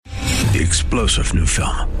The explosive new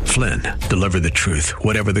film, Flynn, deliver the truth,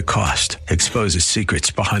 whatever the cost, exposes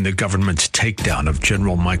secrets behind the government's takedown of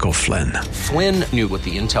General Michael Flynn. Flynn knew what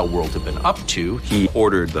the intel world had been up to. He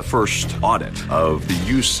ordered the first audit of the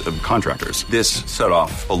use of contractors. This set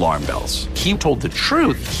off alarm bells. He told the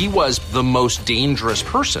truth. He was the most dangerous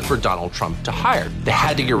person for Donald Trump to hire. They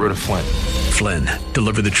had to get rid of Flynn. Flynn,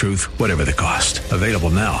 deliver the truth, whatever the cost. Available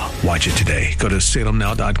now. Watch it today. Go to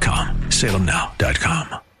salemnow.com.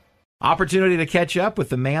 salemnow.com. Opportunity to catch up with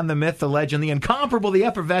the man, the myth, the legend, the incomparable, the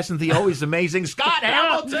effervescent, the always amazing Scott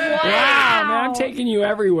Hamilton. Wow, man, I'm taking you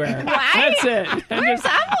everywhere. Right? That's it.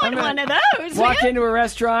 I'm on one of those. Walk into a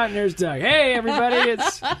restaurant and there's Doug. Hey, everybody,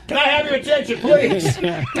 it's... Can I have your attention, please?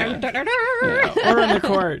 We're in the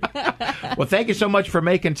court. Well, thank you so much for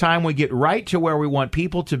making time. We get right to where we want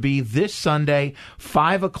people to be this Sunday,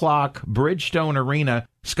 5 o'clock, Bridgestone Arena.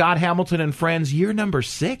 Scott Hamilton and Friends, year number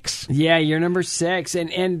 6. Yeah, year number 6.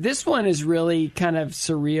 And this one is really kind of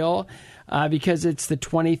surreal because it's the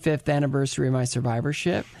 25th anniversary of my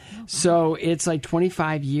survivorship. So it's like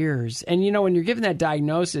 25 years. And, you know, when you're given that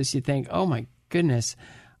diagnosis, you think, oh, my goodness,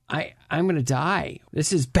 I'm going to die.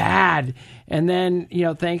 This is bad. And then, you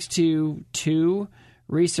know, thanks to 2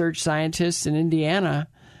 research scientists in Indiana,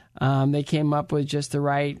 they came up with just the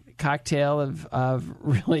right cocktail of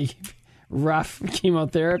really rough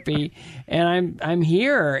chemotherapy, and I'm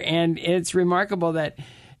here. And it's remarkable that,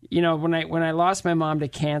 you know, when I lost my mom to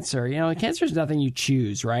cancer, you know, cancer is nothing you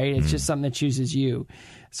choose, right? It's just something that chooses you.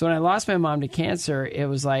 So when I lost my mom to cancer, it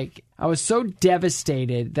was like I was so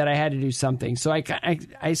devastated that I had to do something. So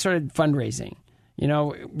I started fundraising. You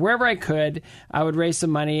know, wherever I could, I would raise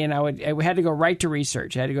some money, and I had to go right to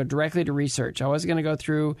research. I had to go directly to research. I wasn't going to go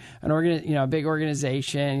through a big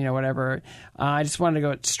organization, you know, whatever. I just wanted to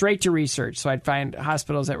go straight to research. So I'd find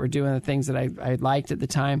hospitals that were doing the things that I liked at the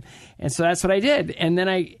time, and so that's what I did. And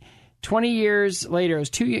then 20 years later, it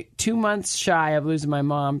was 2 months shy of losing my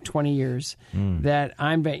mom. 20 years that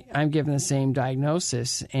I'm given the same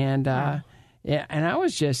diagnosis, and. Yeah, and I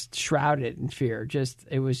was just shrouded in fear.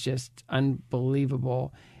 It was just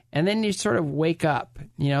unbelievable. And then you sort of wake up,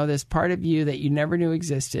 you know, this part of you that you never knew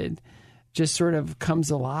existed just sort of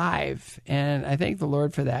comes alive. And I thank the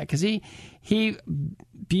Lord for that, because he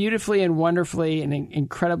beautifully and wonderfully and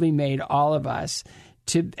incredibly made all of us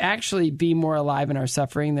to actually be more alive in our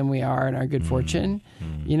suffering than we are in our good fortune.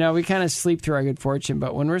 You know, we kind of sleep through our good fortune,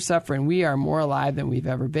 but when we're suffering, we are more alive than we've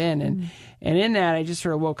ever been. And in that, I just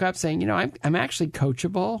sort of woke up saying, you know, I'm actually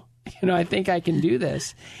coachable. You know, I think I can do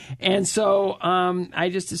this. And so I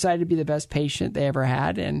just decided to be the best patient they ever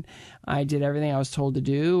had, and I did everything I was told to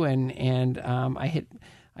do, and I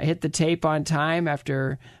hit the tape on time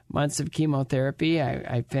after months of chemotherapy.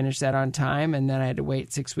 I finished that on time, and then I had to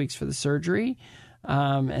wait 6 weeks for the surgery.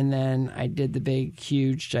 And then I did the big,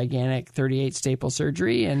 huge, gigantic 38 staple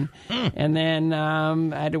surgery. And then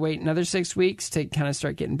I had to wait another 6 weeks to kind of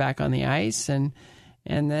start getting back on the ice, and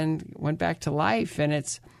then went back to life. And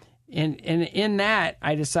it's in that,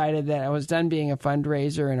 I decided that I was done being a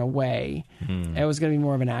fundraiser in a way. I was going to be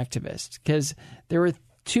more of an activist, because there were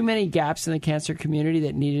too many gaps in the cancer community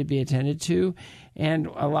that needed to be attended to. And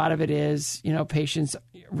a lot of it is, you know, patients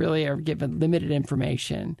really are given limited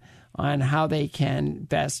information on how they can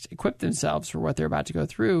best equip themselves for what they're about to go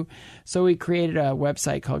through. So we created a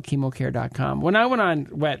website called chemocare.com. When I went on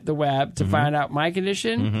the web to find out my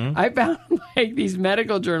condition, I found like these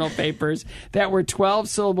medical journal papers that were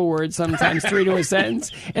 12-syllable words, sometimes 3 to a sentence.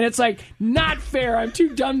 And it's like, not fair. I'm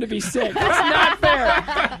too dumb to be sick. That's not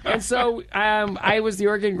fair. And so I was the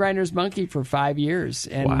organ grinder's monkey for 5 years.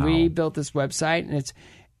 And we built this website, and it's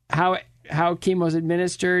how chemo is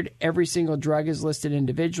administered. Every single drug is listed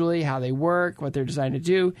individually, how they work, what they're designed to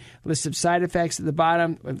do, list of side effects at the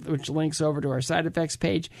bottom, which links over to our side effects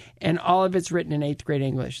page, and all of it's written in 8th grade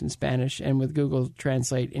English and Spanish, and with Google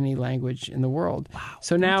Translate any language in the world. Wow.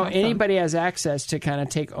 So now anybody has access to kind of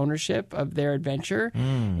take ownership of their adventure.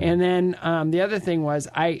 And then the other thing was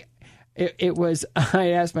I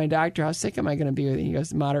asked my doctor, how sick am I going to be with it? He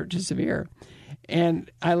goes, moderate to severe.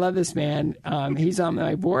 And I love this man. He's on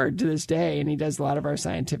my board to this day, and he does a lot of our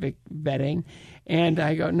scientific vetting. And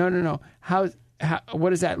I go, no. How what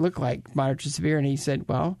does that look like, moderate to severe? And he said,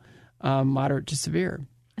 well, moderate to severe.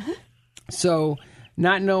 So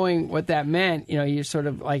not knowing what that meant, you know, you're sort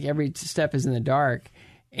of like every step is in the dark.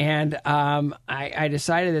 And I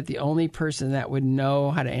decided that the only person that would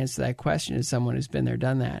know how to answer that question is someone who's been there,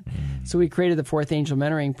 done that. So we created the Fourth Angel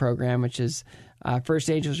Mentoring Program, which is first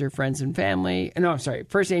angel is your friends and family. No, I'm sorry.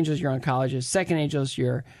 First angel is your oncologist. Second angel is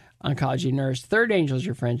your oncology nurse. Third angel is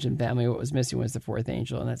your friends and family. What was missing was the fourth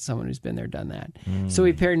angel, and that's someone who's been there, done that. So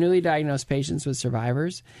we pair newly diagnosed patients with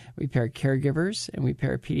survivors. We pair caregivers, and we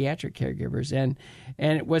pair pediatric caregivers.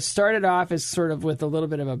 And what started off as sort of with a little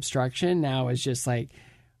bit of obstruction now is just like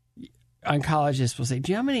oncologists will say,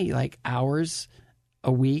 do you know how many like hours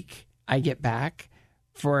a week I get back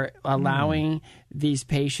for allowing these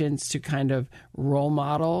patients to kind of role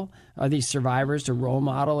model, or these survivors to role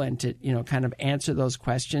model and to, kind of answer those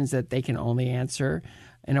questions that they can only answer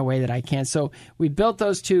in a way that I can't. So we built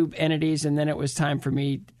those two entities, and then it was time for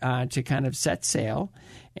me to kind of set sail.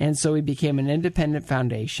 And so we became an independent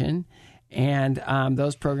foundation. And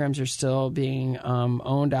those programs are still being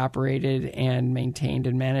owned, operated, and maintained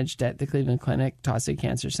and managed at the Cleveland Clinic, Taussig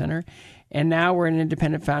Cancer Center. And now we're an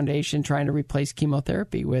independent foundation trying to replace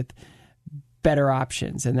chemotherapy with better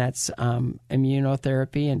options, and that's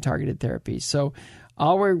immunotherapy and targeted therapy. So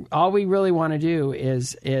all we really want to do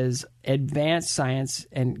is advance science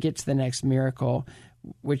and get to the next miracle,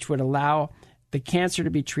 which would allow the cancer to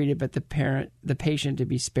be treated, but the patient to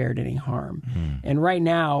be spared any harm. And right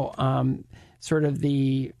now, sort of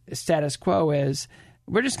the status quo is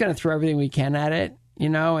we're just going to throw everything we can at it,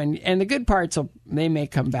 and the good parts they may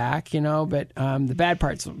come back, but the bad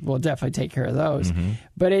parts will definitely take care of those.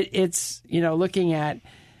 But it's looking at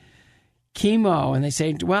chemo, and they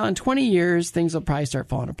say, well, in 20 years things will probably start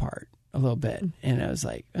falling apart a little bit, and I was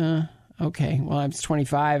like, okay, well, I'm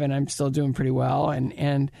 25 and I'm still doing pretty well,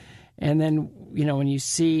 and then when you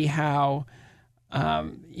see how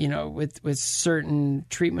with certain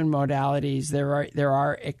treatment modalities there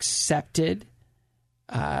are accepted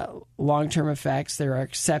long-term effects, there are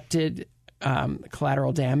accepted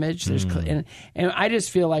collateral damage. And I just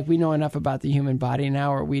feel like we know enough about the human body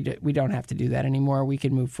now, or we don't have to do that anymore. We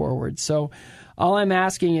can move forward. So all I'm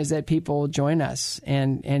asking is that people join us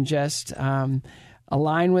and just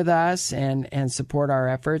align with us and support our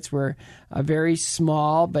efforts. We're a very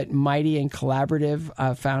small but mighty and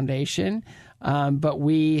collaborative foundation, but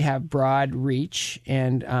we have broad reach,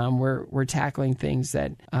 and we're tackling things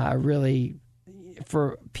that really,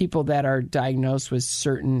 for people that are diagnosed with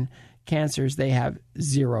certain cancers, they have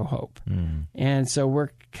zero hope. And so we're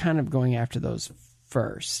kind of going after those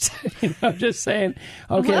first. I'm just saying,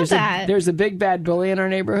 okay, there's a big bad bully in our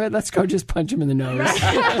neighborhood. Let's go just punch him in the nose.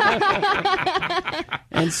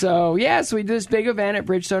 And so, so we do this big event at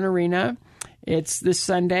Bridgestone Arena. It's this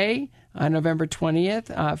Sunday, November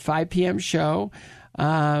 20th, 5 p.m. show.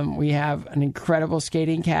 We have an incredible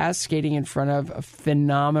skating cast skating in front of a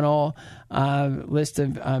phenomenal list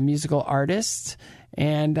of musical artists.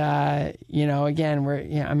 And, again,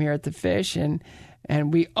 I'm here at the Fish, and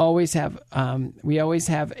we always have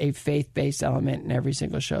a faith-based element in every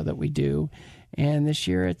single show that we do. And this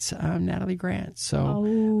year it's Natalie Grant. So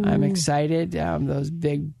I'm excited. Those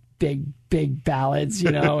big ballads,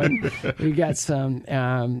 and we got some,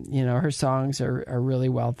 her songs are really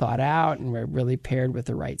well thought out, and we're really paired with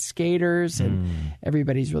the right skaters, and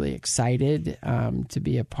everybody's really excited to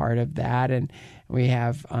be a part of that. And we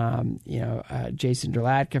have, Jason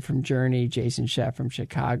Derlatka from Journey, Jason Sheff from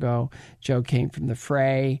Chicago, Joe King from The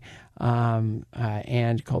Fray,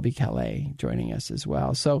 and Colby Calais joining us as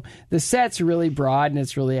well. So the set's really broad and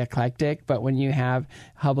it's really eclectic, but when you have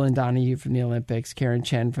Hubble and Donahue from the Olympics, Karen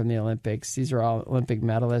Chen from the Olympics, these are all Olympic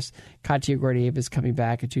medalists. Katya Gordieva is coming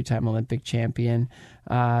back, a two-time Olympic champion.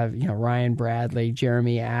 Ryan Bradley,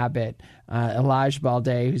 Jeremy Abbott, Elijah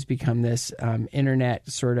Balde, who's become this internet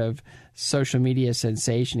sort of social media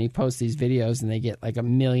sensation. He posts these videos and they get like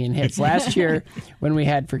 1 million hits. Last year, when we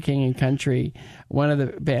had for King and Country, one of the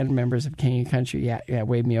band members of King and Country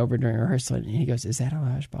waved me over during rehearsal, and he goes, "Is that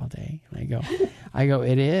Elijah Balde?" And I go,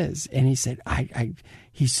 "It is." And he said,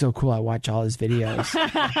 he's so cool. I watch all his videos.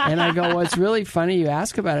 And I go, well, it's really funny you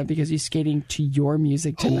ask about it because he's skating to your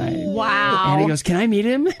music tonight. Wow. And he goes, "Can I meet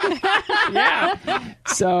him?" Yeah.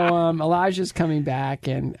 So Elijah's coming back,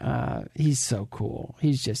 and he's so cool.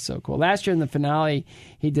 He's just so cool. Last year in the finale,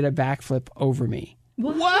 he did a backflip over me.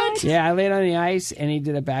 What? Yeah, I laid on the ice, and he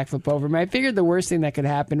did a backflip over me. I figured the worst thing that could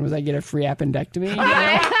happen was I get a free appendectomy.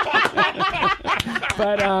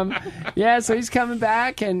 But so he's coming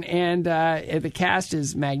back, and the cast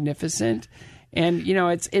is magnificent, and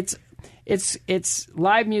it's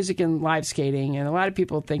live music and live skating, and a lot of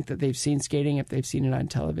people think that they've seen skating if they've seen it on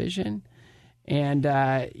television, and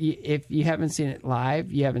if you haven't seen it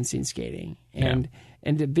live, you haven't seen skating, and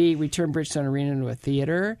we turned Bridgestone Arena into a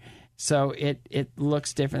theater. So it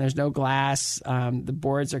looks different. There's no glass. The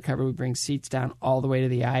boards are covered. We bring seats down all the way to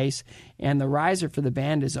the ice. And the riser for the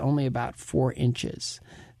band is only about 4 inches.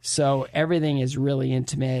 So everything is really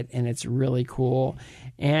intimate and it's really cool.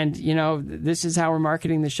 And, this is how we're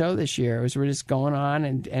marketing the show this year. We're just going on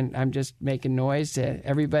and I'm just making noise to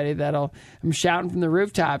everybody I'm shouting from the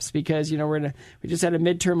rooftops because, we just had a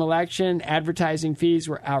midterm election. Advertising fees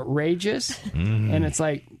were outrageous. Mm-hmm. And it's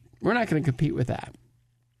like, we're not going to compete with that.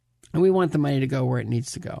 And we want the money to go where it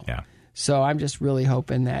needs to go. Yeah. So I'm just really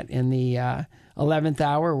hoping that in the 11th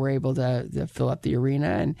hour, we're able to fill up the arena,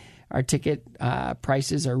 and our ticket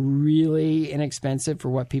prices are really inexpensive for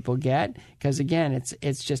what people get. Because again,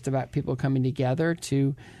 it's just about people coming together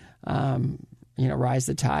to, rise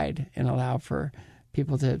the tide and allow for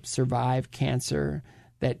people to survive cancer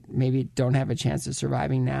that maybe don't have a chance of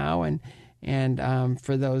surviving now, and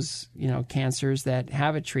for those cancers that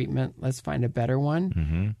have a treatment, let's find a better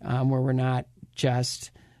one, where we're not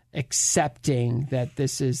just accepting that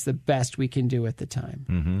this is the best we can do at the time.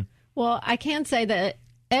 Mm-hmm. Well, I can say that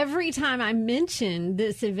every time I mention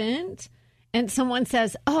this event and someone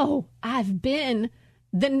says, "Oh, I've been,"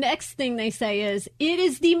 the next thing they say is, "It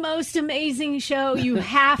is the most amazing show. You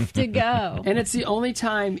have to go." And it's the only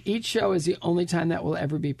time, each show is the only time that will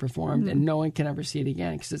ever be performed, and no one can ever see it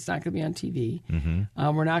again because it's not going to be on TV.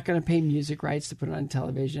 Mm-hmm. We're not going to pay music rights to put it on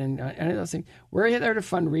television. Any of those things. We're there to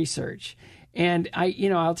fund research. And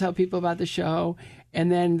I'll tell people about the show,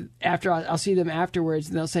 and then after I'll see them afterwards,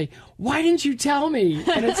 and they'll say, "Why didn't you tell me?"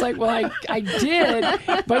 And it's like, well, I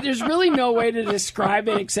did, but there's really no way to describe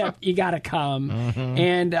it except you got to come. Mm-hmm.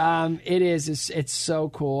 And it's so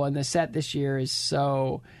cool, and the set this year is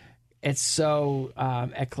so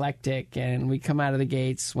eclectic, and we come out of the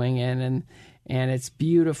gate swinging, and it's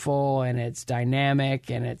beautiful, and it's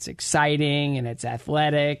dynamic, and it's exciting, and it's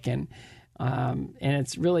athletic, and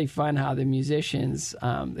it's really fun how the musicians,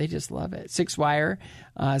 they just love it. Six Wire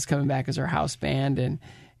is coming back as our house band,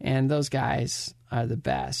 and those guys are the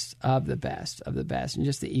best of the best of the best, and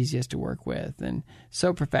just the easiest to work with, and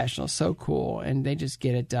so professional, so cool, and they just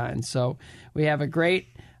get it done. So we have a great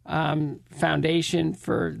foundation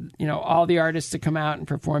for all the artists to come out and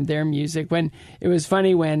perform their music. When it was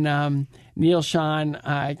funny when Neil Sean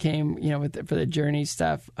came, for the Journey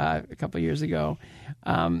stuff a couple of years ago.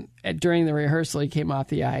 During the rehearsal, he came off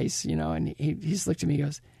the ice, and he just looked at me and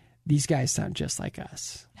goes, "These guys sound just like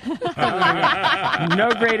us." No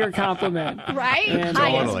greater compliment, right? And,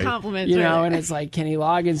 highest compliment, and it's like Kenny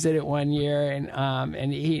Loggins did it one year,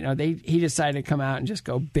 and he decided to come out and just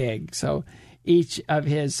go big. So each of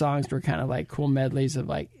his songs were kind of like cool medleys of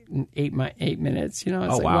like 8 minutes.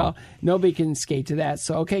 Well, nobody can skate to that.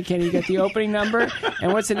 So, okay, Kenny, you got the opening number.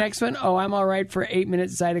 And what's the next one? Oh, I'm all right for 8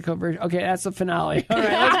 minutes Zydeco version. Okay, that's the finale. All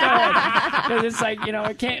right, let's go ahead. Because it's like,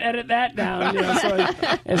 I can't edit that down. So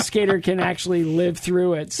a skater can actually live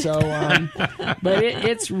through it. So, but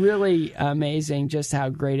it's really amazing just how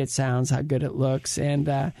great it sounds, how good it looks.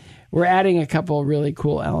 And, we're adding a couple really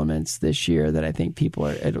cool elements this year that I think people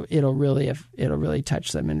it'll really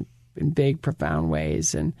touch them in big, profound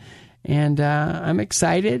ways, and I'm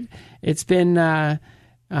excited. It's been post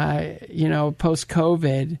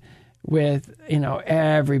COVID with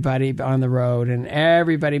everybody on the road and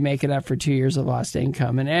everybody making up for 2 years of lost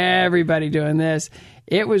income and everybody doing this.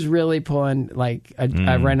 It was really pulling like a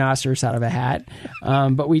rhinoceros out of a hat,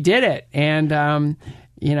 but we did it, and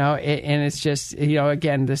and it's just,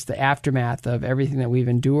 again, this the aftermath of everything that we've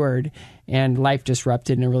endured and life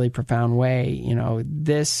disrupted in a really profound way.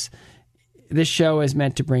 This show is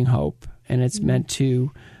meant to bring hope, and it's meant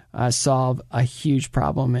to solve a huge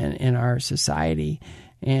problem in our society.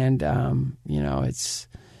 And,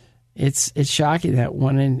 it's shocking that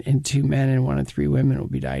 1 in 2 men and 1 in 3 women will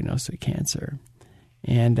be diagnosed with cancer.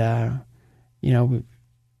 And,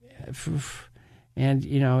 and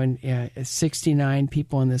 69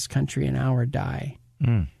 people in this country an hour die.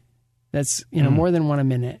 That's more than 1 a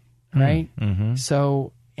minute, right? Mm-hmm.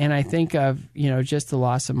 So, and I think of just the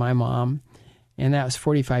loss of my mom, and that was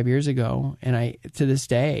 45 years ago, and to this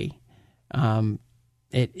day,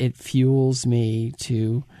 it fuels me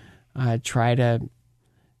to try to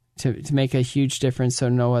make a huge difference, so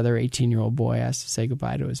no other 18-year-old boy has to say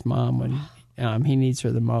goodbye to his mom when he needs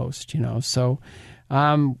her the most. So.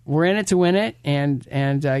 We're in it to win it, and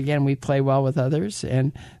again, we play well with others.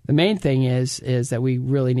 And the main thing is that we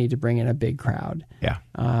really need to bring in a big crowd. Yeah,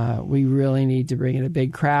 we really need to bring in a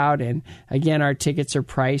big crowd. And again, our tickets are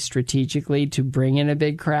priced strategically to bring in a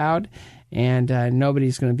big crowd, and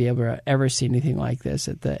nobody's going to be able to ever see anything like this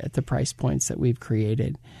at the price points that we've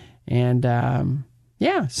created. And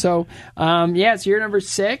so it's year number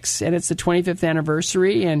 6, and it's the 25th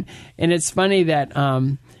anniversary, and it's funny that.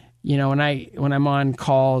 When I'm on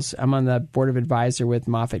calls, I'm on the board of advisor with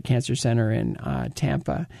Moffitt Cancer Center in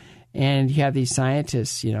Tampa, And you have these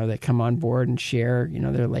scientists, that come on board and share,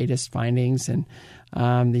 their latest findings, and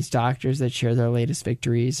these doctors that share their latest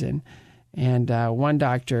victories. And one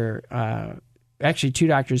doctor, actually 2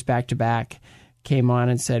 doctors back to back, came on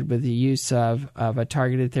and said with the use of a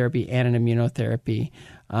targeted therapy and an immunotherapy,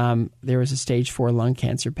 there was a stage 4 lung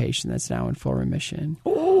cancer patient that's now in full remission.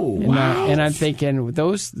 Oh, wow. And I'm thinking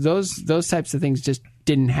those types of things just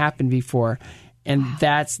didn't happen before. And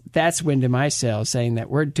that's wind in my sails, saying that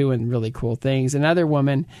we're doing really cool things. Another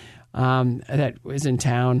woman that was in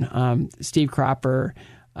town, Steve Cropper,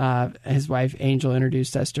 his wife Angel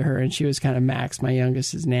introduced us to her, and she was kind of Max, my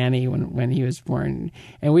youngest's nanny, when he was born.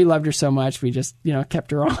 And we loved her so much, we just kept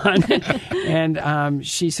her on. And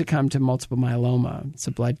she succumbed to multiple myeloma. It's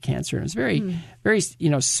a blood cancer, and it was very, very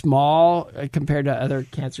small compared to other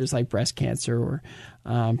cancers like breast cancer or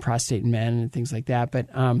prostate in men and things like that. But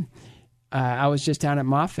I was just down at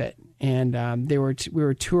Moffitt, and we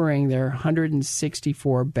were touring their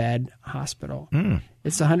 164-bed hospital.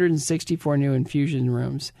 It's 164 new infusion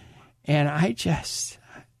rooms, and I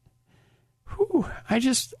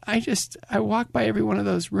walked by every one of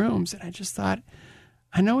those rooms, and I just thought,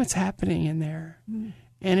 I know what's happening in there,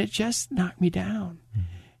 and it just knocked me down.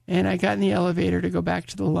 And I got in the elevator to go back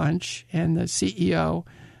to the lunch, and the CEO,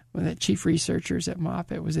 one of the chief researchers at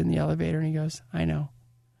Moffitt, was in the elevator, and he goes, I know.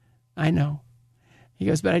 He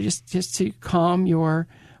goes, but I just to calm your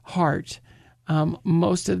heart,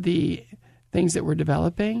 most of the things that we're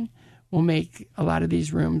developing will make a lot of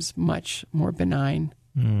these rooms much more benign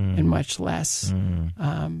and much less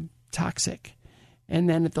toxic. And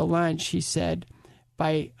then at the lunch, he said,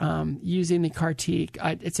 by using the CAR T,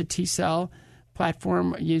 it's a T-cell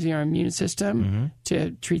platform, using our immune system to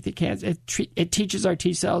treat the cancer. It teaches our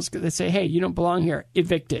T cells that say, hey, you don't belong here,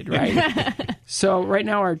 evicted, right? So right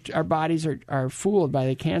now our bodies are fooled by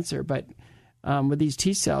the cancer, but with these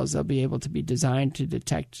T cells, they'll be able to be designed to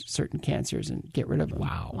detect certain cancers and get rid of them.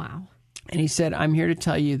 Wow. And he said, I'm here to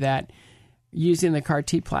tell you that using the CAR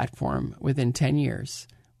T platform, within 10 years,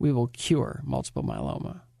 we will cure multiple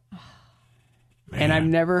myeloma. And I've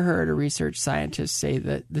never heard a research scientist say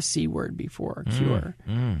the C word before, cure.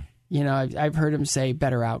 I've heard him say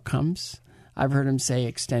better outcomes. I've heard him say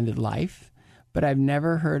extended life. But I've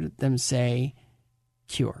never heard them say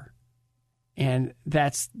cure. And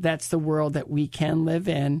that's the world that we can live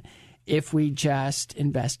in if we just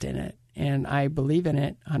invest in it. And I believe in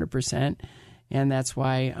it 100%. And that's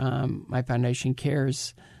why my foundation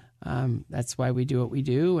cares. That's why we do what we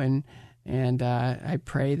do. And I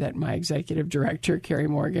pray that my executive director, Carrie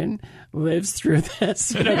Morgan, lives through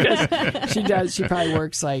this. Because she does. She probably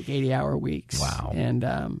works like 80-hour weeks. Wow.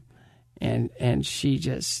 And she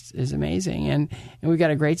just is amazing. And we've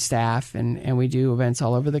got a great staff, and we do events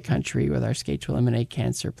all over the country with our Skate to Eliminate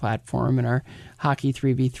Cancer platform, and our Hockey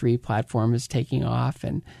 3v3 platform is taking off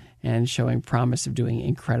and showing promise of doing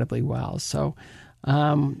incredibly well. So,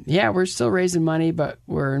 we're still raising money, but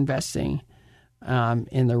we're investing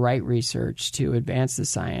in the right research to advance the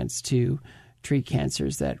science to treat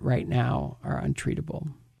cancers that right now are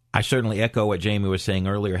untreatable. I certainly echo what Jamie was saying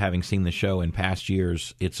earlier, having seen the show in past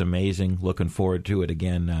years. It's amazing. Looking forward to it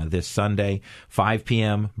again this Sunday, 5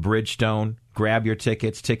 p.m., Bridgestone. Grab your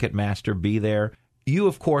tickets, Ticketmaster, be there. You,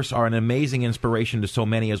 of course, are an amazing inspiration to so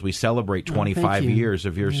many as we celebrate 25 years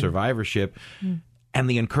of your survivorship and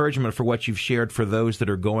the encouragement for what you've shared for those that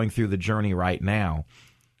are going through the journey right now.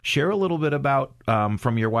 Share a little bit about,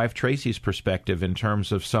 from your wife Tracy's perspective, in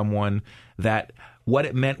terms of someone that, what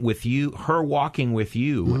it meant with you, her walking with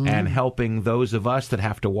you and helping those of us that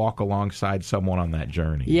have to walk alongside someone on that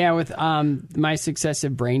journey. Yeah, with my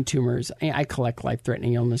successive brain tumors, I collect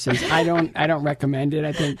life-threatening illnesses. I don't recommend it.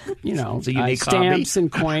 I think, it's a unique stamps hobby.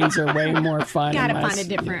 And coins are way more fun. Gotta find a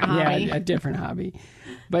different hobby. Yeah, a different hobby.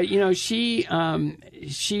 But, she's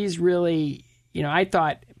really, I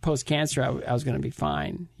thought post-cancer I was going to be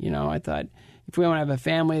fine. I thought if we want to have a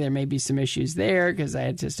family, there may be some issues there because I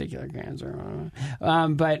had testicular cancer.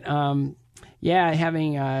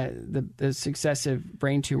 Having the successive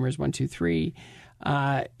brain tumors, 1, 2, 3,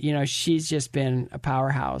 she's just been a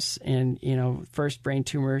powerhouse. And, first brain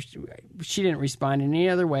tumor, she didn't respond in any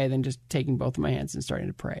other way than just taking both of my hands and starting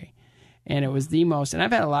to pray. And it was the most, and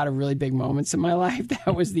I've had a lot of really big moments in my life.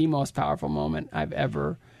 That was the most powerful moment I've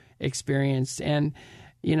ever experienced. And,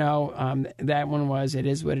 that one was, it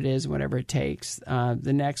is what it is, whatever it takes.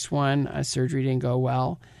 The next one, surgery didn't go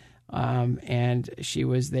well. And she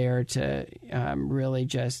was there to really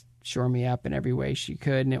just shore me up in every way she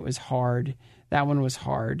could. And it was hard. That one was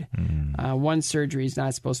hard. One surgery is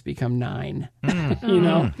not supposed to become 9,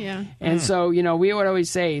 Yeah. And so, we would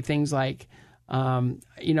always say things like,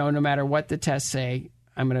 no matter what the tests say,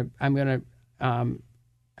 gonna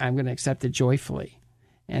accept it joyfully,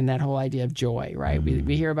 and that whole idea of joy, right?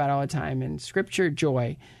 We hear about all the time in Scripture,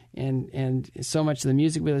 joy, and so much of the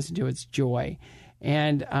music we listen to, it's joy.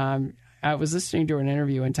 And I was listening to an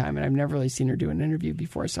interview one time, and I've never really seen her do an interview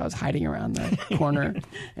before, so I was hiding around the corner,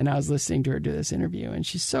 and I was listening to her do this interview, and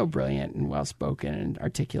she's so brilliant and well-spoken and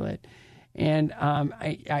articulate. And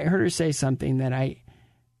I heard her say something that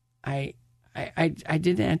I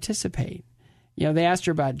didn't anticipate. You know, they asked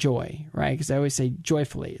her about joy, right? Because I always say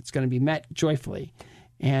joyfully. It's going to be met joyfully.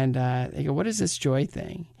 And they go, what is this joy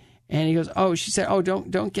thing? And he goes, she said,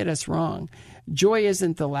 don't get us wrong. Joy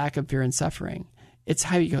isn't the lack of fear and suffering. It's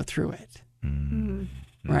how you go through it,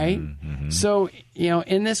 right? Mm-hmm. So,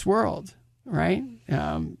 in this world, right?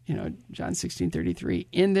 John 16:33,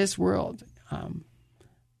 in this world,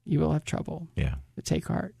 you will have trouble. Yeah. But take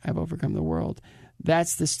heart, I've overcome the world.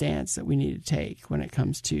 That's the stance that we need to take when it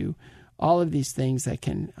comes to all of these things that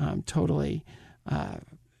can totally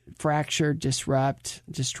fracture, disrupt,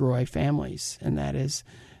 destroy families. And that is,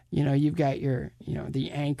 you've got your,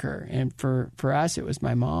 the anchor. And for us, it was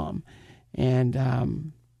my mom.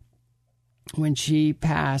 And when she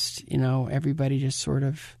passed, everybody just sort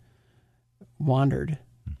of wandered.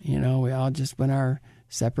 We all just went our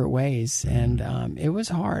separate ways, and it was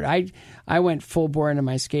hard. I went full bore into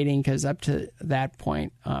my skating because up to that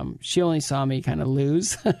point, she only saw me kind of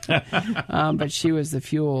lose, but she was the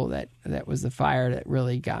fuel that was the fire that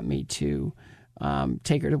really got me to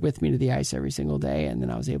take her with me to the ice every single day, and then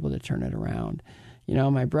I was able to turn it around.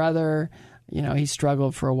 My brother, he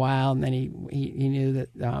struggled for a while, and then he knew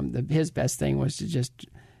that his best thing was to just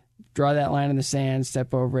draw that line in the sand,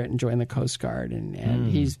 step over it, and join the Coast Guard. And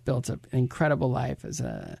he's built an incredible life as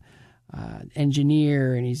a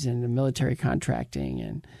engineer, and he's in the military contracting.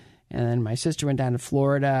 And then my sister went down to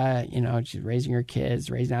Florida. She's raising her kids.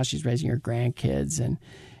 Now she's raising her grandkids. And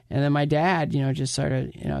then my dad, just sort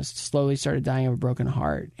of, slowly started dying of a broken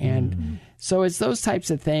heart. And so it's those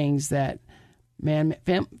types of things that, man,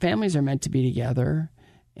 families are meant to be together.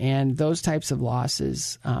 And those types of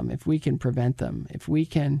losses, if we can prevent them, if we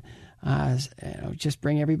can just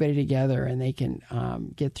bring everybody together and they can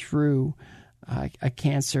get through a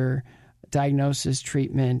cancer diagnosis,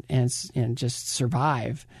 treatment, and just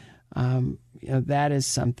survive, that is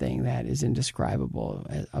something that is indescribable,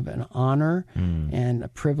 of an honor and a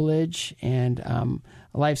privilege and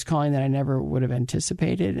a life's calling that I never would have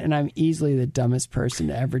anticipated. And I'm easily the dumbest person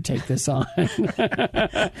to ever take this on.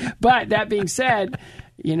 But that being said,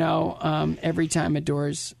 every time a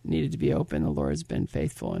door's needed to be open, the Lord has been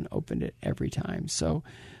faithful and opened it every time. So,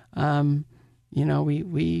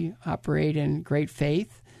 we operate in great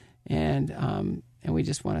faith, and we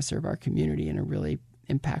just want to serve our community in a really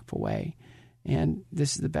impactful way. And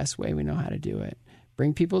this is the best way we know how to do it.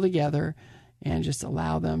 Bring people together and just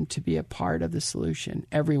allow them to be a part of the solution.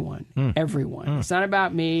 Everyone. It's not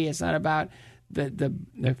about me. It's not about the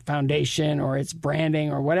foundation or its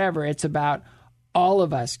branding or whatever. It's about all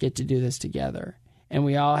of us get to do this together. And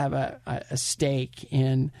we all have a stake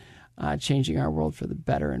in changing our world for the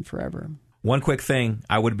better and forever. One quick thing,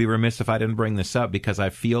 I would be remiss if I didn't bring this up, because I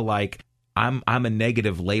feel like I'm a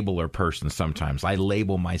negative labeler person sometimes. I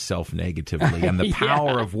label myself negatively, and the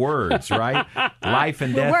power of words, right? Life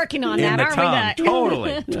and death. We're working on in that, the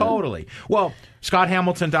aren't we? Totally. Well,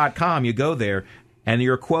 ScottHamilton.com, you go there, and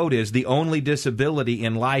your quote is, "The only disability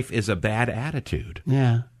in life is a bad attitude."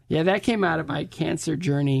 Yeah, that came out of my cancer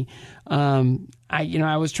journey.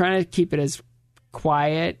 I was trying to keep it as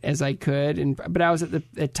quiet as I could, but I was at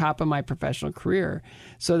the top of my professional career.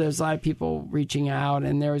 So there's a lot of people reaching out,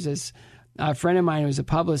 and there was this a friend of mine who was a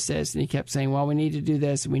publicist, and he kept saying, well, we need to do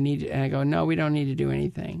this, and and I go, no, we don't need to do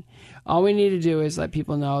anything. All we need to do is let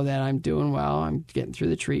people know that I'm doing well, I'm getting through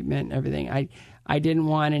the treatment and everything. I didn't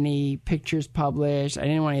want any pictures published. I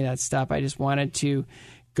didn't want any of that stuff. I just wanted to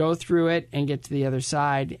go through it and get to the other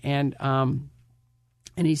side. And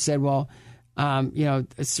he said, well,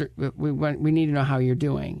 we need to know how you're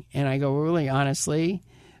doing. And I go, well, really, honestly,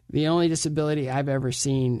 the only disability I've ever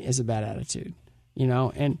seen is a bad attitude,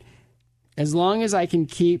 and as long as I can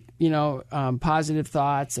keep, positive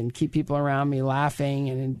thoughts and keep people around me laughing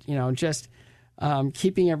and, just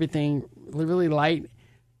keeping everything really light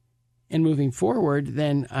and moving forward,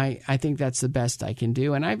 then I think that's the best I can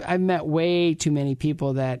do. And I've met way too many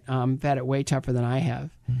people that have had it way tougher than I have.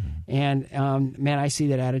 Mm-hmm. And, man, I see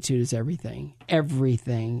that attitude is everything.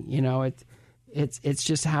 Everything. It's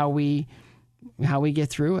just how we get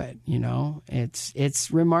through it.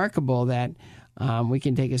 It's remarkable that We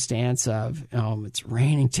can take a stance of, it's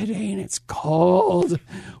raining today and it's cold.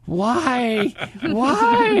 Why?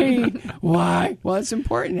 Why? Well, it's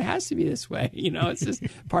important. It has to be this way. It's just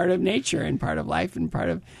part of nature and part of life and part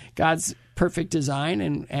of God's perfect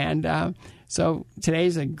design. And so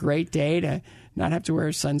today's a great day to not have to wear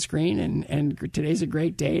sunscreen. And today's a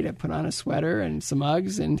great day to put on a sweater and some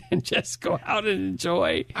Uggs and just go out and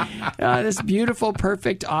enjoy this beautiful,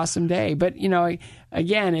 perfect, awesome day. But,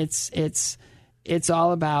 again, it's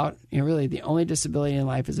all about, really the only disability in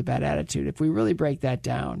life is a bad attitude. If we really break that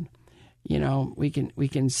down, we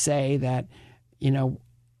can say that,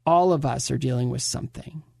 all of us are dealing with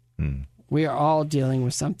something. We are all dealing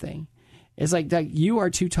with something. It's like you are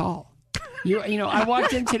too tall. I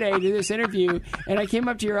walked in today to this interview, and I came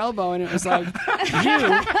up to your elbow, and it was like,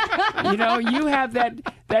 you have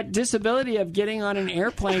that disability of getting on an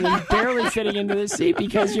airplane and barely fitting into the seat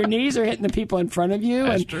because your knees are hitting the people in front of you.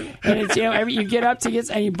 That's true. And it's, you get up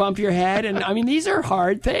and you bump your head, and I mean, these are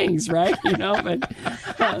hard things, right? But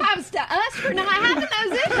I'm us for not having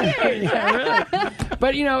those issues. Yeah, really.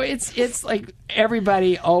 But it's like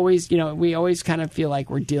everybody always, we always kind of feel like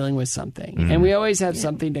we're dealing with something, and we always have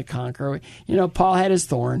something to conquer. Paul had his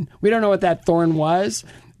thorn. We don't know what that thorn was,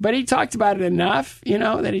 but he talked about it enough,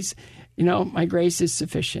 that he's, my grace is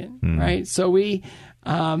sufficient, right? So we,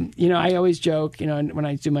 I always joke, when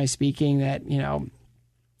I do my speaking that,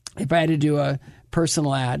 if I had to do a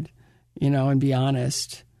personal ad, and be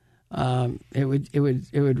honest, it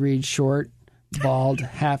would read short, bald,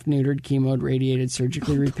 half-neutered, chemoed, radiated,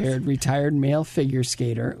 surgically repaired, retired male figure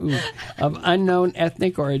skater of unknown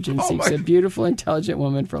ethnic origin seeks a beautiful, intelligent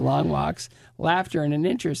woman for long walks, laughter, and an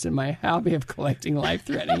interest in my hobby of collecting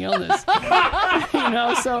life-threatening illness.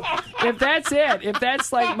 So if that's it, if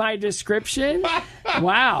that's like my description,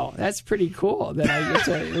 wow, that's pretty cool that I get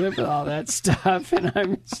to live with all that stuff, and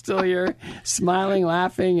I'm still here smiling,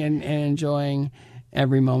 laughing, and enjoying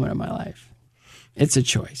every moment of my life. It's a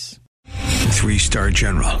choice. 3-star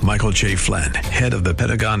General Michael J. Flynn, head of the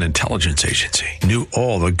Pentagon Intelligence Agency, knew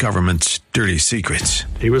all the government's dirty secrets.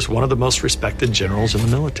 He was one of the most respected generals in the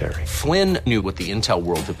military. Flynn knew what the intel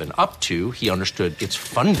world had been up to. He understood its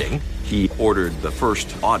funding. He ordered the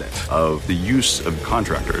first audit of the use of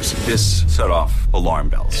contractors. This set off alarm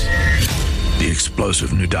bells. The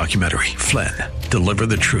explosive new documentary, Flynn, Deliver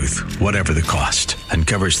the Truth, Whatever the Cost,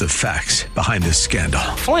 uncovers the facts behind this scandal.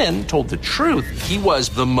 Flynn told the truth. He was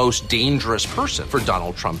the most dangerous person for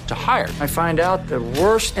Donald Trump to hire. I find out the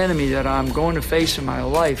worst enemy that I'm going to face in my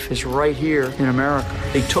life is right here in America.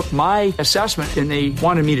 They took my assessment and they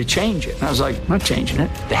wanted me to change it. And I was like, I'm not changing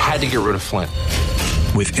it. They had to get rid of Flynn.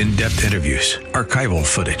 With in-depth interviews, archival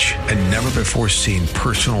footage, and never-before-seen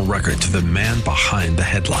personal records of the man behind the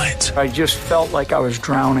headlines. I just felt like I was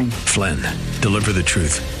drowning. Flynn, Deliver the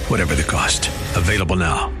Truth, Whatever the Cost. Available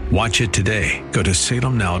now. Watch it today. Go to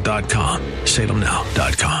salemnow.com.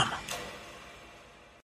 salemnow.com.